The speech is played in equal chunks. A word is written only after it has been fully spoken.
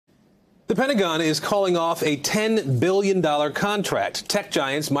The Pentagon is calling off a $10 billion contract. Tech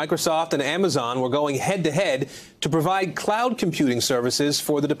giants Microsoft and Amazon were going head-to-head to provide cloud computing services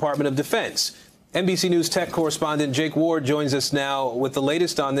for the Department of Defense. NBC News tech correspondent Jake Ward joins us now with the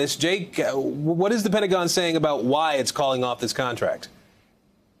latest on this. Jake, what is the Pentagon saying about why it's calling off this contract?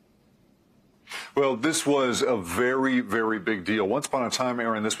 Well, this was a very, very big deal. Once upon a time,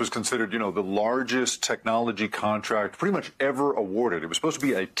 Aaron, this was considered, the largest technology contract pretty much ever awarded. It was supposed to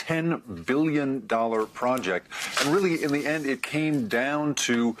be a $10 billion project. And really, in the end, it came down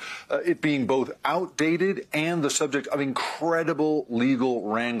to it being both outdated and the subject of incredible legal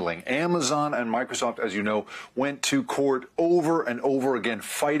wrangling. Amazon and Microsoft, as you know, went to court over and over again,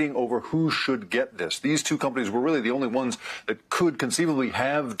 fighting over who should get this. These two companies were really the only ones that could conceivably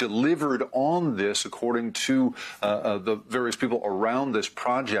have delivered on this, according to the various people around this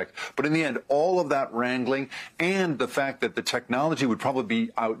project. But in the end, all of that wrangling and the fact that the technology would probably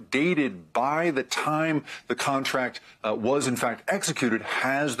be outdated by the time the contract was in fact executed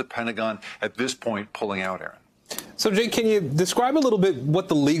has the Pentagon at this point pulling out, Aaron. So, Jake, can you describe a little bit what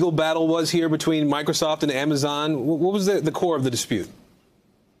the legal battle was here between Microsoft and Amazon? What was the core of the dispute?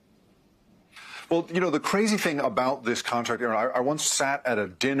 Well, the crazy thing about this contract, Aaron, I once sat at a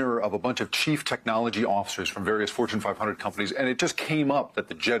dinner of a bunch of chief technology officers from various Fortune 500 companies, and it just came up that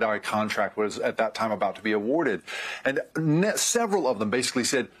the JEDI contract was at that time about to be awarded. And several of them basically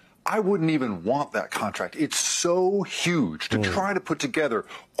said, I wouldn't even want that contract. It's so huge to try to put together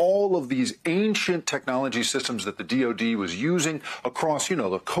all of these ancient technology systems that the DoD was using across,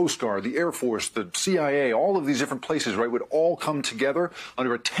 the Coast Guard, the Air Force, the CIA, all of these different places, right, would all come together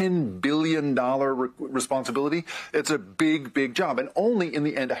under a $10 billion responsibility. It's a big, big job. And only in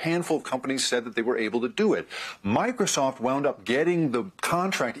the end, a handful of companies said that they were able to do it. Microsoft wound up getting the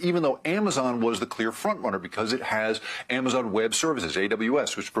contract, even though Amazon was the clear frontrunner because it has Amazon Web Services,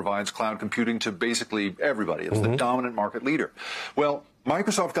 AWS, which provides cloud computing to basically everybody. It's the dominant market leader. Well,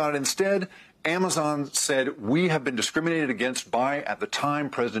 Microsoft got it instead. Amazon said, we have been discriminated against by, at the time,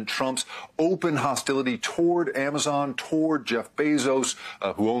 President Trump's open hostility toward Amazon, toward Jeff Bezos,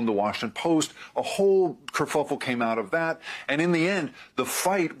 who owned the Washington Post. A whole kerfuffle came out of that. And in the end, the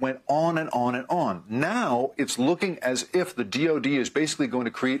fight went on and on and on. Now it's looking as if the DoD is basically going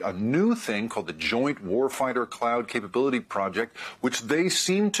to create a new thing called the Joint Warfighter Cloud Capability Project, which they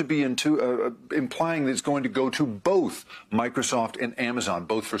seem to be implying is going to go to both Microsoft and Amazon,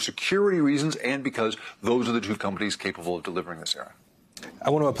 both for security reasons and because those are the two companies capable of delivering this, Aaron. I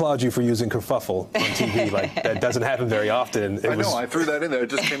want to applaud you for using kerfuffle on TV. That doesn't happen very often. I know. I threw that in there. It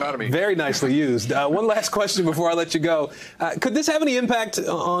just came out of me. Very nicely used. One last question before I let you go. Could this have any impact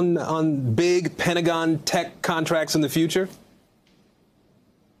on big Pentagon tech contracts in the future?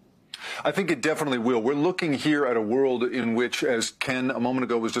 I think it definitely will. We're looking here at a world in which, as Ken a moment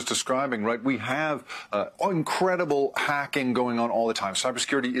ago was just describing, right, we have incredible hacking going on all the time.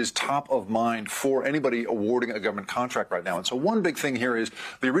 Cybersecurity is top of mind for anybody awarding a government contract right now. And so one big thing here is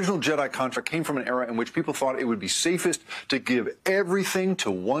the original JEDI contract came from an era in which people thought it would be safest to give everything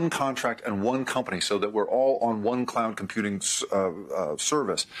to one contract and one company so that we're all on one cloud computing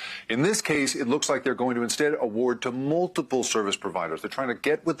service. In this case, it looks like they're going to instead award to multiple service providers. They're trying to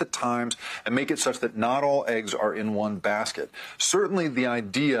get with the times and make it such that not all eggs are in one basket. Certainly the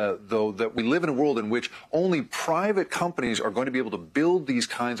idea, though, that we live in a world in which only private companies are going to be able to build these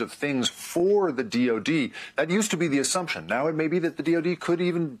kinds of things for the DoD, that used to be the assumption. Now it may be that the DoD could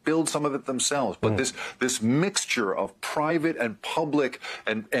even build some of it themselves. But this mixture of private and public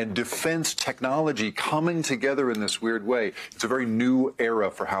and defense technology coming together in this weird way, it's a very new era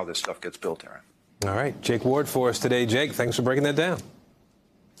for how this stuff gets built, Aaron. All right. Jake Ward for us today. Jake, thanks for breaking that down.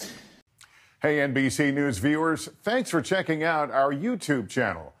 Hey, NBC News viewers, thanks for checking out our YouTube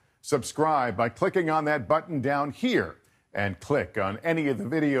channel. Subscribe by clicking on that button down here and click on any of the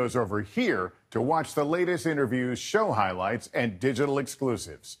videos over here to watch the latest interviews, show highlights, and digital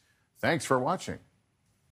exclusives. Thanks for watching.